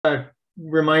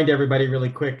remind everybody really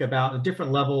quick about the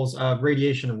different levels of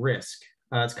radiation risk.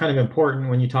 It's kind of important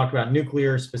when you talk about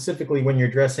nuclear, specifically when you're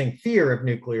addressing fear of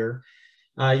nuclear,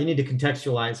 you need to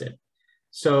contextualize it.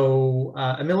 So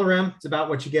a millirem is about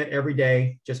what you get every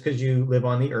day just because you live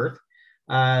on the Earth.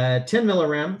 10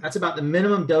 millirem, that's about the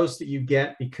minimum dose that you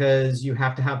get because you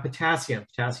have to have potassium.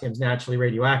 Potassium is naturally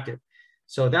radioactive.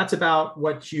 So that's about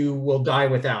what you will die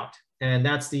without. And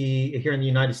that's here in the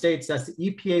United States, that's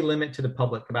the EPA limit to the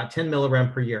public, about 10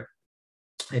 millirem per year.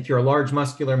 If you're a large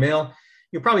muscular male,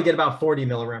 you'll probably get about 40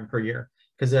 millirem per year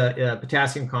because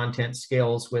potassium content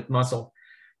scales with muscle.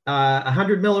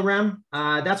 100 millirem,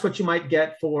 that's what you might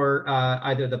get for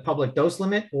either the public dose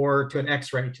limit or to an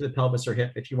x-ray to the pelvis or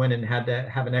hip if you went and had to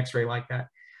have an x-ray like that.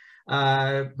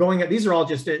 These are all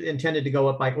just intended to go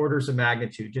up by orders of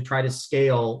magnitude to try to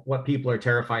scale what people are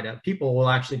terrified of. People will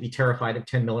actually be terrified of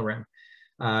 10 millirem,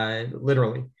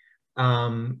 literally.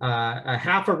 A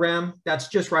half a rem, that's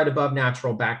just right above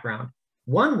natural background.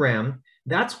 1 rem,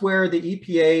 that's where the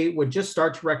EPA would just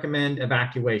start to recommend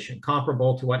evacuation,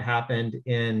 comparable to what happened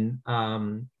in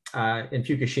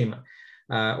Fukushima.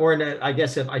 I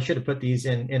guess if I should have put these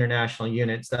in international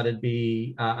units, that'd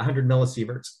be 100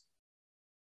 millisieverts.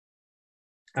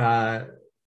 Sorry,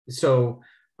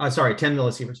 10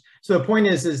 millisieverts. So the point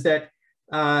is that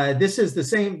this is the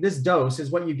same, this dose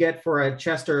is what you get for a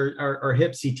chest or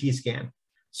hip CT scan.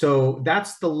 So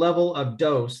that's the level of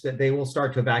dose that they will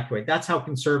start to evacuate. That's how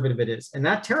conservative it is. And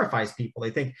that terrifies people. They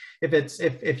think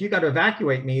if you got to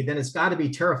evacuate me, then it's got to be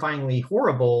terrifyingly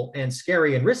horrible and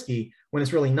scary and risky when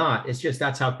it's really not. It's just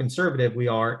that's how conservative we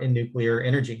are in nuclear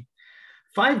energy.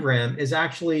 5 rem is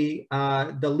actually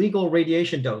the legal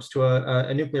radiation dose to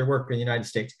a nuclear worker in the United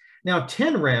States. Now,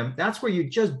 10 rem, that's where you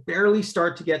just barely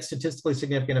start to get statistically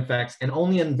significant effects and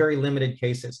only in very limited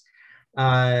cases.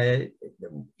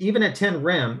 Even at 10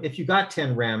 rem, if you got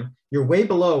 10 rem, you're way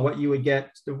below what you would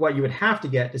have to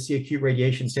get to see acute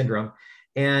radiation syndrome.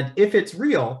 And if it's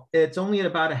real, it's only at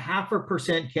about a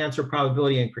 0.5% cancer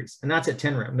probability increase. And that's at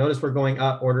 10 rem. Notice we're going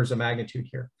up orders of magnitude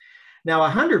here. Now,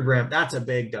 100 rem, that's a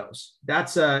big dose.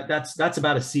 That's about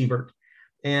a sievert.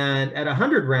 And at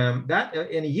 100 rem, that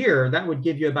in a year, that would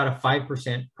give you about a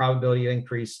 5% probability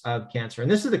increase of cancer.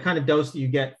 And this is the kind of dose that you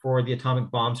get for the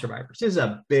atomic bomb survivors. This is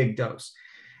a big dose.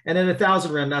 And at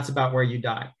 1,000 rem, that's about where you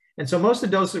die. And so most of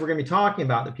the doses we're going to be talking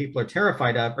about that people are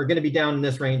terrified of are going to be down in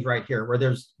this range right here, where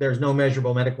there's no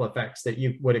measurable medical effects that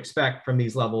you would expect from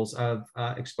these levels of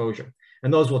exposure.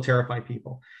 And those will terrify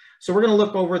people. So we're going to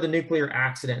look over the nuclear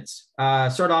accidents.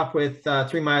 Start off with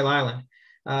 3 Mile Island.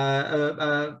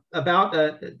 The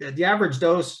average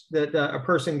dose that a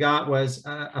person got was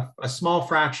a small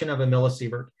fraction of a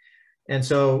millisievert. And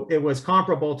so it was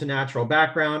comparable to natural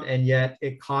background, and yet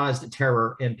it caused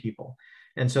terror in people.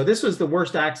 And so this was the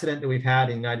worst accident that we've had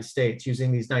in the United States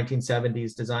using these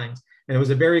 1970s designs. And it was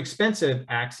a very expensive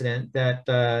accident that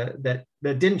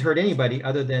didn't hurt anybody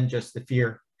other than just the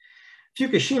fear.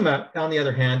 Fukushima, on the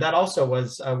other hand, that also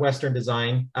was a Western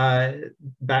design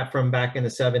back in the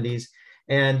 70s.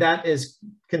 And that is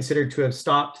considered to have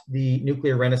stopped the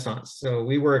nuclear renaissance. So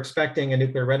we were expecting a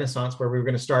nuclear renaissance where we were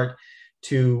going to start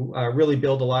to really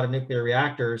build a lot of nuclear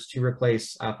reactors to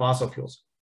replace fossil fuels.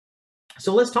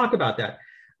 So let's talk about that.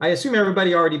 I assume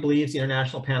everybody already believes the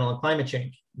International Panel on Climate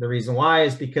Change. The reason why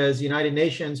is because the United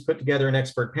Nations put together an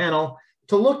expert panel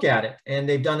to look at it, and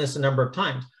they've done this a number of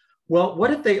times. Well,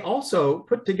 what if they also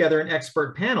put together an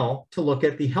expert panel to look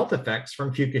at the health effects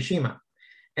from Fukushima?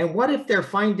 And what if their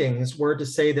findings were to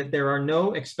say that there are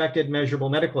no expected measurable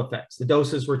medical effects? The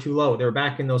doses were too low. They were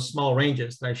back in those small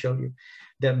ranges that I showed you,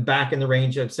 that back in the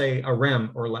range of, say, a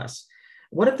rem or less.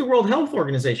 What if the World Health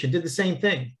Organization did the same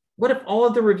thing? What if all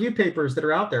of the review papers that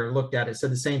are out there looked at it,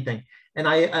 said the same thing? And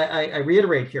I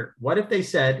reiterate here, what if they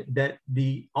said that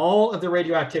all of the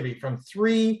radioactivity from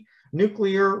 3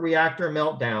 nuclear reactor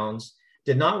meltdowns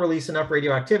did not release enough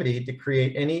radioactivity to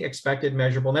create any expected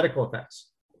measurable medical effects?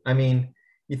 I mean,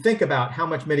 you think about how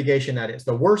much mitigation that is.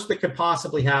 The worst that could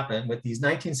possibly happen with these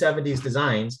 1970s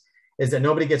designs is that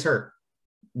nobody gets hurt.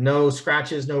 No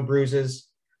scratches, no bruises.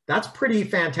 That's pretty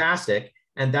fantastic.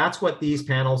 And that's what these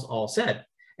panels all said.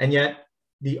 And yet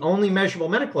the only measurable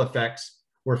medical effects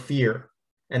were fear.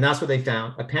 And that's what they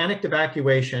found. A panicked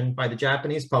evacuation by the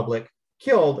Japanese public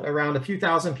killed around a few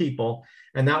thousand people.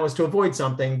 And that was to avoid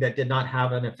something that did not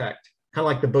have an effect, kind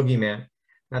of like the boogeyman.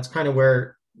 That's kind of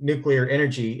where nuclear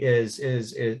energy is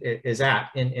at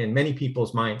in many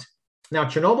people's minds. Now,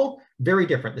 Chernobyl, very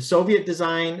different. The Soviet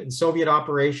design, the Soviet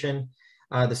operation,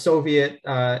 the Soviet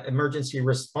emergency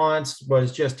response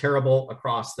was just terrible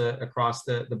across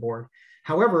the board.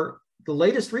 However, the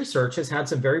latest research has had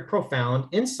some very profound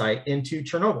insight into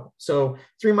Chernobyl. So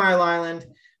 3 Mile Island,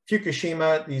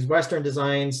 Fukushima, these Western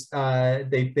designs,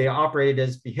 they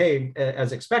operated behaved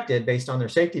as expected based on their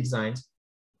safety designs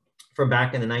from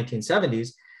back in the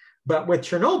 1970s. But with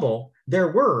Chernobyl,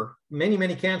 there were many,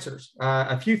 many cancers,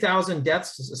 a few thousand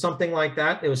deaths, something like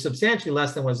that. It was substantially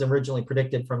less than was originally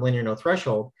predicted from linear no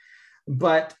threshold.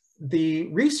 But the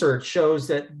research shows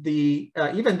that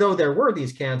even though there were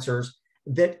these cancers,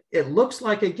 that it looks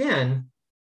like, again,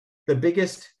 the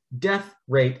biggest death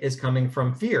rate is coming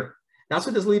from fear. That's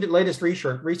what this latest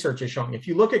research is showing. If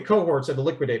you look at cohorts of the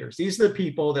liquidators, these are the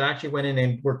people that actually went in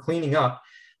and were cleaning up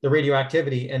the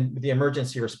radioactivity, and the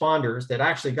emergency responders that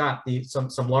actually got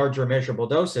some larger measurable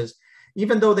doses.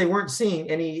 Even though they weren't seeing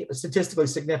any statistically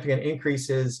significant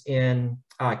increases in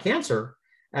cancer,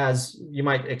 as you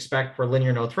might expect for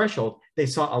linear no threshold, they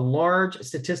saw a large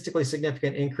statistically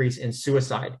significant increase in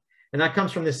suicide. And that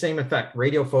comes from the same effect,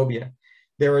 radiophobia.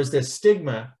 There is this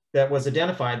stigma that was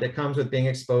identified that comes with being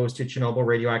exposed to Chernobyl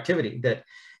radioactivity, that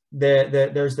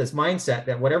there's this mindset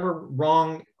that whatever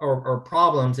wrong or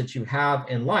problems that you have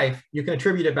in life, you can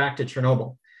attribute it back to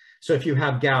Chernobyl. So if you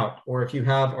have gout, or if you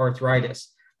have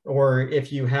arthritis, or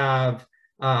if you have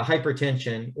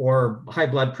hypertension or high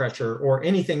blood pressure or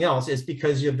anything else, it's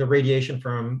because you have the radiation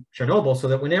from Chernobyl. So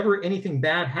that whenever anything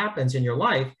bad happens in your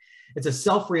life, it's a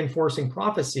self-reinforcing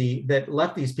prophecy that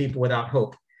left these people without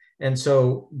hope. And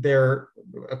so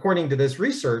according to this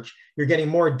research, you're getting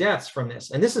more deaths from this.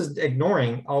 And this is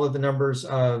ignoring all of the numbers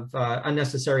of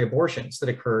unnecessary abortions that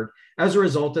occurred as a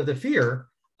result of the fear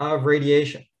of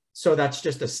radiation. So that's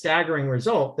just a staggering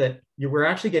result, that you were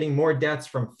actually getting more deaths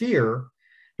from fear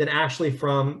than actually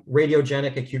from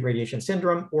radiogenic acute radiation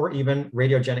syndrome or even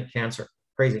radiogenic cancer.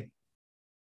 Crazy.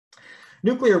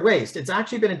 Nuclear waste, it's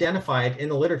actually been identified in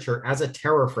the literature as a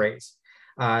terror phrase.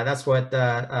 That's what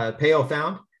Peo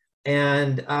found.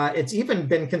 And it's even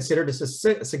been considered as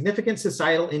a significant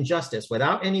societal injustice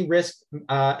without any risk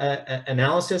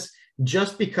analysis,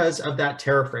 just because of that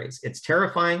terror phrase. It's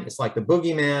terrifying. It's like the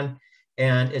boogeyman,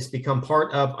 and it's become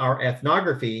part of our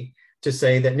ethnography to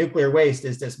say that nuclear waste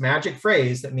is this magic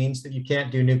phrase that means that you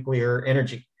can't do nuclear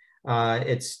energy.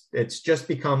 It's just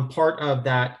become part of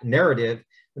that narrative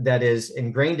that is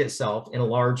ingrained itself in a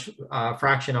large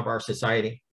fraction of our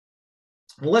society.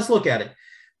 Well, let's look at it.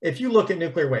 If you look at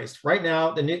nuclear waste, right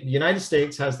now, the United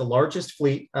States has the largest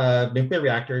fleet of nuclear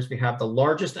reactors. We have the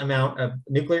largest amount of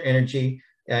nuclear energy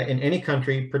in any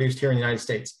country produced here in the United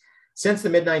States. Since the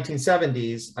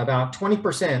mid-1970s, about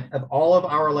 20% of all of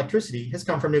our electricity has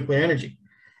come from nuclear energy.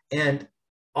 And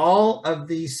all of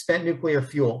the spent nuclear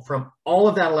fuel from all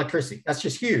of that electricity, that's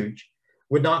just huge,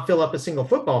 would not fill up a single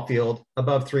football field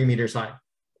above 3 meters high.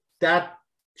 That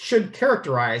should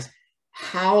characterize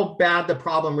how bad the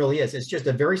problem really is. It's just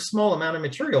a very small amount of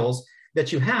materials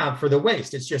that you have for the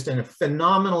waste. It's just in a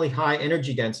phenomenally high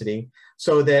energy density,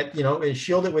 so that, you know,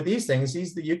 shield it with these things.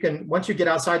 You can, once you get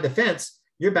outside the fence,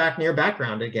 you're back near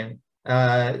background again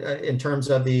in terms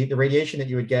of the radiation that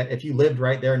you would get if you lived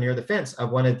right there near the fence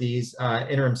of one of these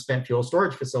interim spent fuel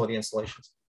storage facility installations.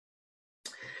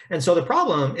 And so the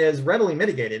problem is readily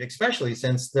mitigated, especially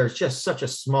since there's just such a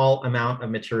small amount of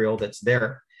material that's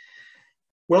there.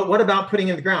 Well, what about putting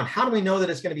it in the ground? How do we know that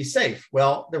it's going to be safe?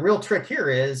 Well, the real trick here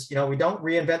is, you know, we don't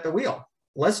reinvent the wheel.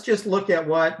 Let's just look at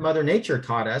what Mother Nature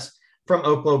taught us from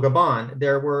Oklo, Gabon.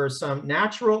 There were some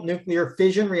natural nuclear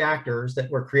fission reactors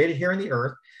that were created here on the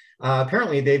Earth.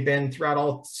 Apparently, they've been throughout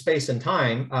all space and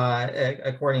time,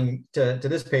 according to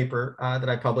this paper that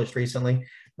I published recently,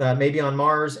 maybe on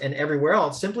Mars and everywhere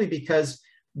else, simply because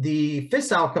the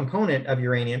fissile component of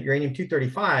uranium,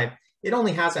 uranium-235, it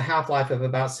only has a half-life of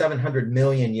about 700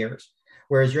 million years,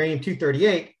 whereas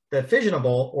uranium-238, the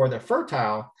fissionable or the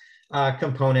fertile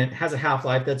component, has a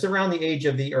half-life that's around the age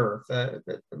of the Earth,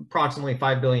 approximately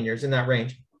 5 billion years, in that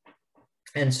range.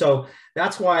 And so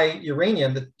that's why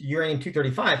uranium, the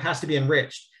uranium-235, has to be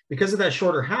enriched. Because of that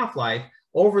shorter half-life,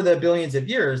 over the billions of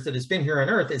years that it's been here on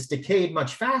Earth, it's decayed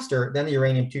much faster than the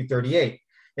uranium-238.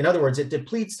 In other words, it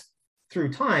depletes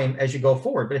through time as you go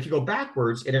forward, but if you go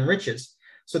backwards, it enriches.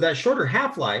 So that shorter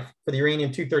half-life for the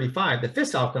uranium-235, the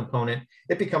fissile component,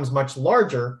 it becomes much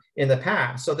larger in the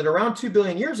past. So that around 2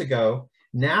 billion years ago,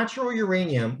 natural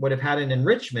uranium would have had an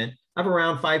enrichment of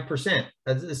around 5%.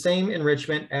 That's the same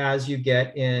enrichment as you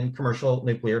get in commercial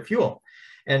nuclear fuel.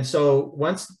 And so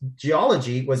once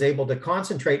geology was able to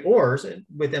concentrate ores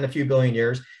within a few billion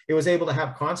years, it was able to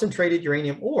have concentrated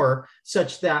uranium ore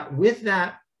such that with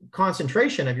that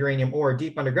concentration of uranium ore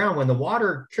deep underground, when the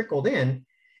water trickled in,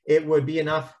 it would be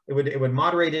enough, it would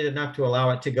moderate it enough to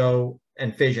allow it to go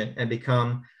and fission and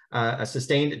become a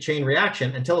sustained chain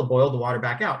reaction until it boiled the water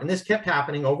back out. And this kept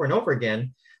happening over and over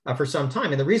again for some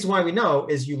time. And the reason why we know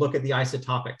is you look at the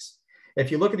isotopics. If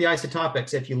you look at the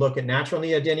isotopics, if you look at natural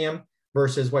neodymium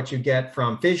versus what you get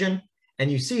from fission,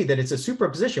 and you see that it's a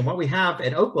superposition. What we have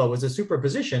at Oklo is a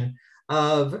superposition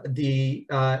of the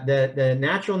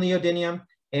natural neodymium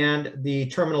and the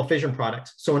terminal fission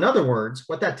products. So in other words,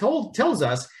 what that tells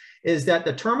us is that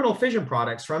the terminal fission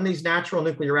products from these natural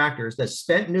nuclear reactors, the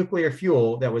spent nuclear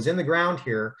fuel that was in the ground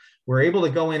here, we're able to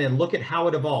go in and look at how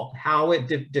it evolved, how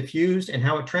it diffused, and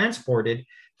how it transported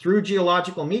through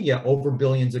geological media over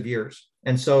billions of years.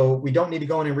 And so we don't need to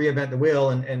go in and reinvent the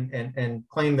wheel and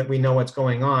claim that we know what's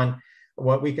going on.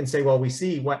 What we can say, well, we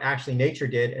see what actually nature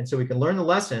did. And so we can learn the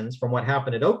lessons from what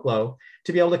happened at Oklo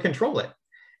to be able to control it.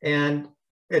 And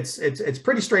it's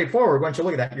pretty straightforward once you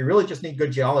look at that. You really just need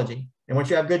good geology. And once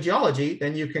you have good geology,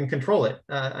 then you can control it.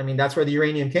 I mean, that's where the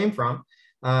uranium came from.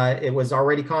 It was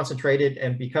already concentrated,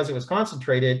 and because it was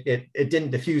concentrated, it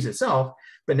didn't diffuse itself.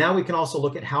 But now we can also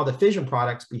look at how the fission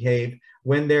products behave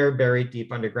when they're buried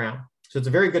deep underground. So it's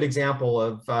a very good example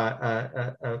of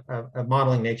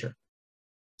modeling nature.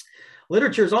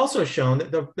 Literature has also shown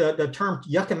that the term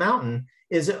Yucca Mountain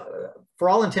is, for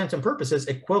all intents and purposes,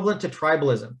 equivalent to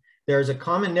tribalism. There's a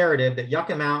common narrative that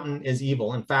Yucca Mountain is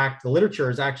evil. In fact, the literature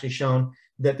has actually shown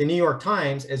that the New York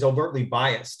Times is overtly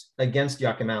biased against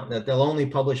Yucca Mountain, that they'll only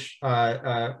publish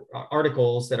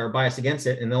articles that are biased against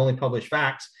it, and they'll only publish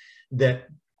facts that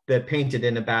paint it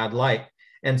in a bad light.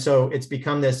 And so it's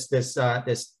become this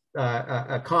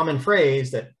common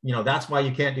phrase that, you know, that's why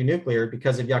you can't do nuclear,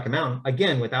 because of Yucca Mountain.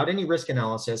 Again, without any risk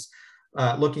analysis,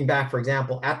 looking back, for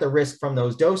example, at the risk from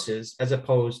those doses, as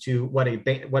opposed to what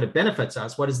it benefits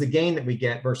us, what is the gain that we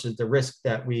get versus the risk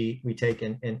that we take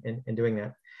in doing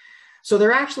that. So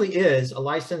there actually is a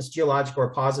licensed geological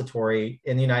repository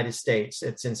in the United States.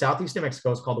 It's in southeast New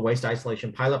Mexico. It's called the Waste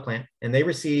Isolation Pilot Plant, and they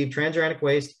receive transuranic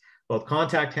waste, both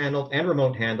contact handled and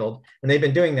remote handled. And they've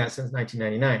been doing that since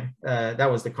 1999.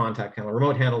 That was the contact handle.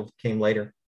 Remote handled came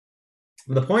later.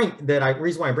 The point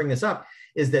reason why I bring this up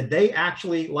is that they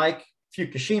actually, like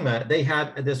Fukushima, they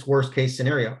had this worst case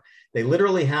scenario. They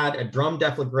literally had a drum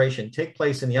deflagration take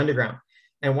place in the underground.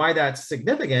 And why that's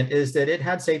significant is that it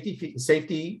had safety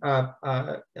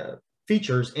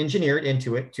features engineered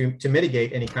into it to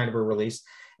mitigate any kind of a release.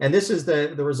 And this is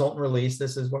the resultant release.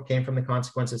 This is what came from the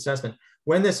consequence assessment.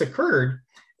 When this occurred,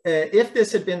 if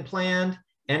this had been planned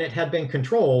and it had been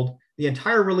controlled, the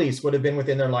entire release would have been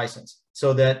within their license.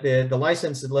 So that the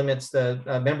license limits the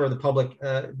member of the public,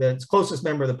 the closest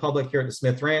member of the public here at the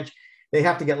Smith Ranch, they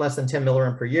have to get less than 10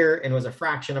 millirem per year, and it was a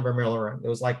fraction of a millirem. It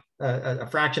was like a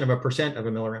fraction of a percent of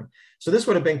a millirem. So this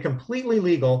would have been completely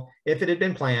legal if it had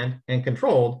been planned and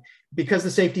controlled, because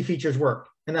the safety features worked.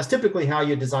 And that's typically how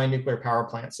you design nuclear power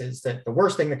plants, is that the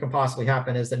worst thing that can possibly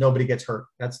happen is that nobody gets hurt.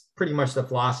 That's pretty much the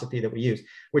philosophy that we use,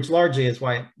 which largely is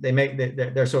why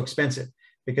they're so expensive,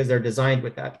 because they're designed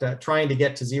with that, trying to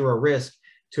get to zero risk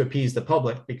to appease the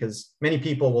public, because many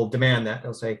people will demand that.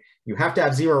 They'll say, you have to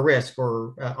have zero risk,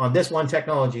 or on this one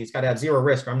technology, it's got to have zero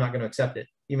risk, or I'm not going to accept it,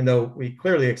 even though we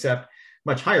clearly accept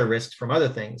much higher risks from other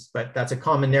things. But that's a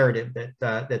common narrative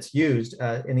that's used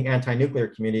in the anti-nuclear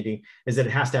community, is that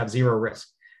it has to have zero risk.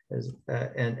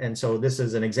 And so this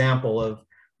is an example of,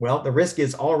 well, the risk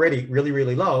is already really,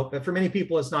 really low, but for many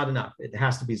people, it's not enough. It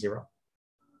has to be zero.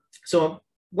 So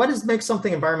what makes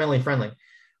something environmentally friendly?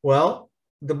 Well,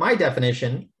 my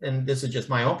definition, and this is just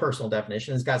my own personal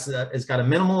definition, it's got a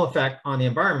minimal effect on the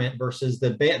environment versus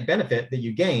the benefit that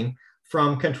you gain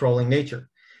from controlling nature.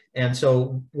 And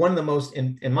so one of the most,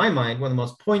 in my mind, one of the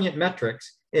most poignant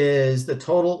metrics is the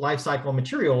total life cycle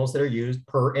materials that are used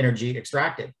per energy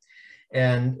extracted.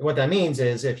 And what that means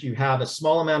is, if you have a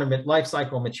small amount of life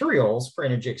cycle materials for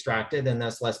energy extracted, then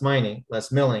that's less mining,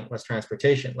 less milling, less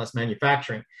transportation, less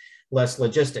manufacturing, less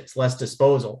logistics, less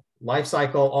disposal. Life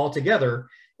cycle altogether,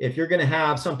 if you're going to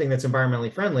have something that's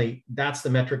environmentally friendly, that's the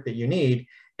metric that you need.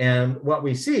 And what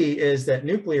we see is that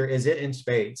nuclear is it in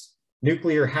spades.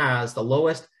 Nuclear has the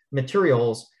lowest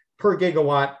materials per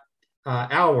gigawatt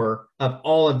hour of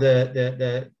all of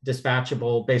the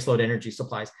dispatchable baseload energy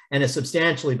supplies, and is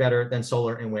substantially better than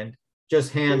solar and wind.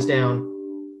 Just hands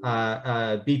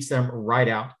down beats them right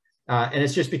out. And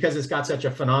it's just because it's got such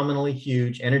a phenomenally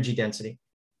huge energy density.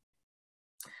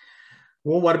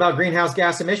 Well, what about greenhouse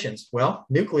gas emissions? Well,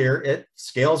 nuclear, it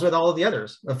scales with all of the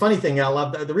others. The funny thing I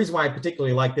love, the reason why I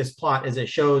particularly like this plot is it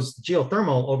shows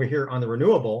geothermal over here on the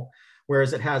renewable,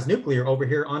 whereas it has nuclear over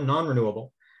here on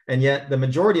non-renewable. And yet the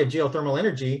majority of geothermal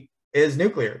energy is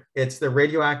nuclear. It's the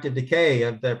radioactive decay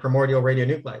of the primordial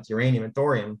radionuclides, uranium and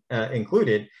thorium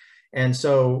included. And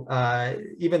so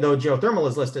even though geothermal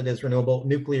is listed as renewable,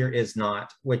 nuclear is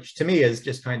not, which to me is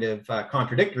just kind of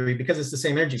contradictory because it's the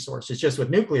same energy source. It's just with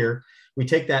nuclear, we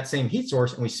take that same heat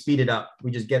source and we speed it up.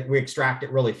 We extract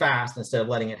it really fast instead of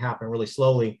letting it happen really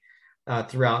slowly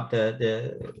throughout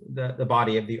the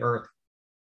body of the Earth.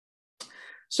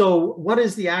 So what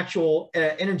is the actual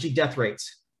energy death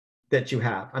rates that you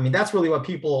have? I mean, that's really what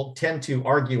people tend to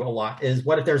argue a lot is,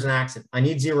 what if there's an accident? I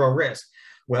need zero risk.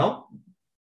 Well,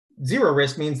 zero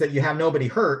risk means that you have nobody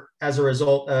hurt as a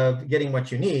result of getting what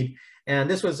you need. And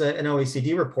this was an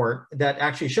OECD report that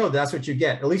actually showed that's what you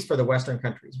get, at least for the Western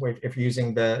countries, if you're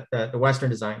using the Western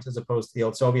designs as opposed to the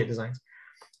old Soviet designs.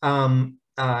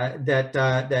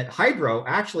 That hydro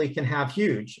actually can have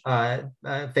huge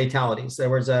fatalities. There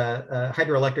was a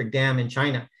hydroelectric dam in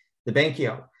China, the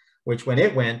Benkyo, which when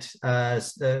it went,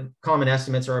 the common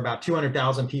estimates are about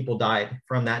 200,000 people died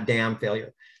from that dam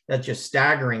failure. That's just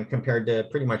staggering compared to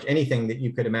pretty much anything that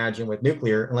you could imagine with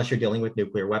nuclear, unless you're dealing with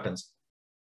nuclear weapons.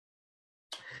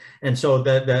 And so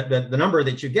the number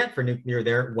that you get for nuclear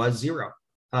there was zero.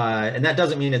 And that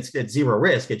doesn't mean it's zero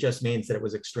risk. It just means that it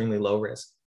was extremely low risk.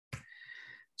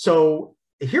 So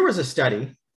here was a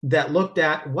study that looked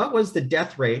at what was the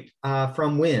death rate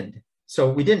from wind. So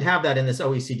we didn't have that in this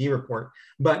OECD report,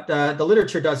 but the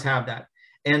literature does have that.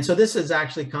 And so this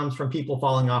actually comes from people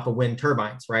falling off of wind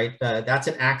turbines, right? That's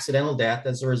an accidental death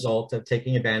as a result of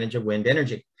taking advantage of wind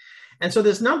energy. And so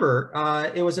this number,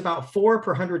 it was about 4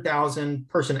 per 100,000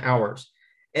 person hours.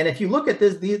 And if you look at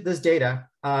this data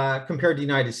compared to the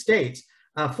United States,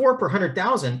 4 per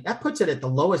 100,000, that puts it at the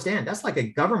lowest end. That's like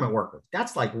a government worker.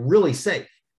 That's like really safe.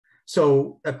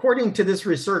 So according to this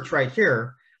research right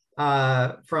here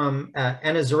from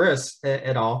Anazaris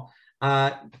et al.,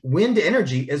 wind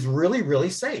energy is really,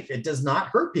 really safe. It does not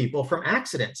hurt people from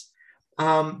accidents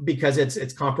because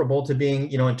it's comparable to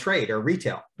being, in trade or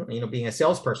retail, being a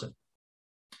salesperson.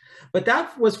 But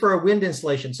that was for a wind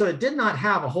installation. So it did not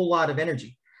have a whole lot of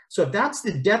energy. So if that's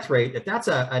the death rate, if that's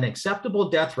an acceptable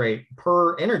death rate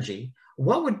per energy,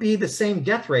 what would be the same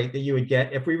death rate that you would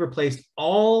get if we replaced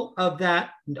all of the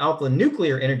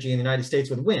nuclear energy in the United States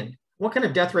with wind? What kind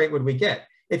of death rate would we get?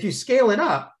 If you scale it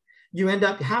up, you end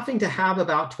up having to have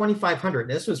about 2,500.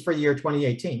 This was for the year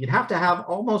 2018. You'd have to have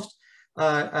almost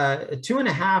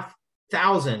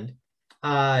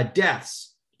 2,500 deaths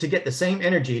to get the same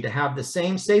energy, to have the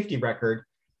same safety record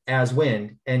as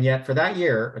wind. And yet for that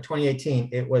year, 2018,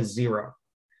 it was zero.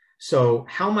 So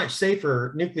how much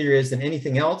safer nuclear is than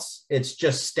anything else, it's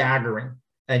just staggering.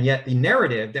 And yet the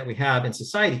narrative that we have in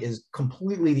society is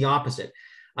completely the opposite.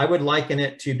 I would liken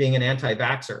it to being an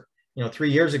anti-vaxxer.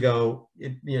 3 years ago,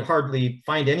 you hardly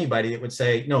find anybody that would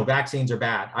say, no, vaccines are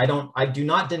bad. I do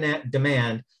not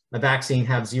demand a vaccine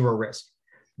have zero risk.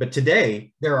 But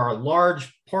today, there are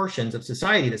large portions of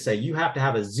society that say you have to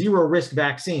have a zero risk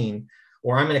vaccine,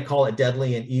 or I'm going to call it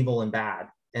deadly and evil and bad.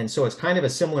 And so it's kind of a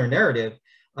similar narrative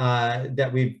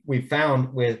that we've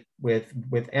found with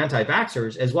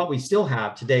anti-vaxxers as what we still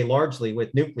have today, largely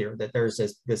with nuclear, that there's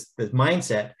this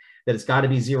mindset that it's got to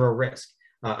be zero risk.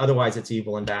 Otherwise, it's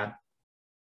evil and bad.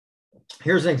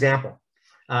 Here's an example.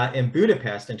 In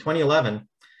Budapest in 2011,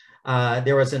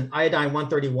 there was an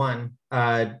iodine-131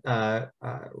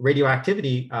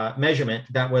 radioactivity measurement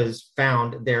that was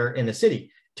found there in the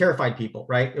city. Terrified people,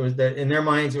 right? It was in their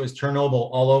minds, it was Chernobyl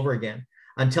all over again,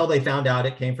 until they found out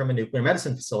it came from a nuclear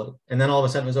medicine facility. And then all of a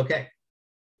sudden it was okay.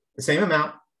 The same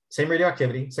amount, same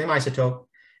radioactivity, same isotope,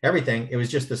 everything. It was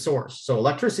just the source. So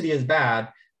electricity is bad,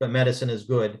 but medicine is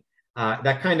good.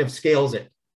 That kind of scales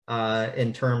it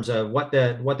in terms of what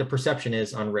the perception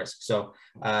is on risk. So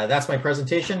that's my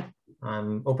presentation.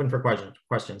 I'm open for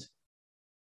questions.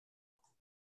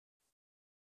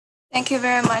 Thank you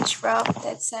very much, Rob.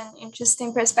 That's an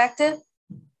interesting perspective.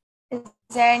 Is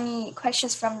there any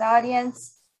questions from the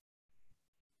audience?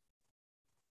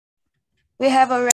 We have already